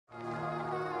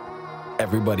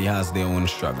Everybody has their own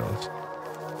struggles.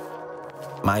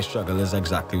 My struggle is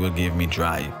exactly what gave me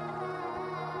drive.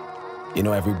 You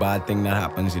know, every bad thing that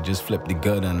happens, you just flip the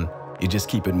good and you just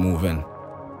keep it moving.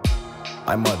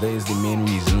 My mother is the main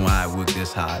reason why I work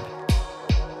this hard.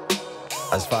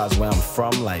 As far as where I'm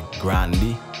from, like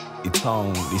Grandy, the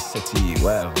town, the city,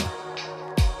 wherever,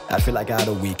 I feel like I had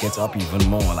to wake it up even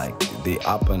more. Like, they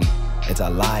up and it's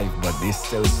alive, but they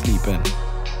still sleeping.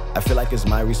 I feel like it's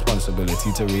my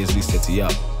responsibility to raise the city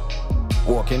up.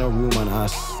 Walk in a room and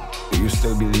ask, do you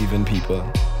still believe in people?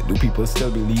 Do people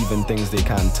still believe in things they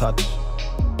can't touch?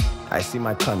 I see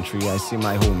my country, I see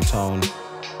my hometown,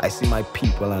 I see my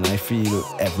people, and I feel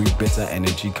every bit of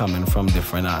energy coming from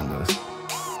different angles.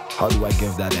 How do I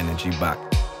give that energy back?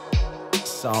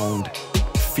 Sound,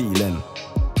 feeling.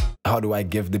 How do I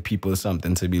give the people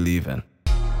something to believe in?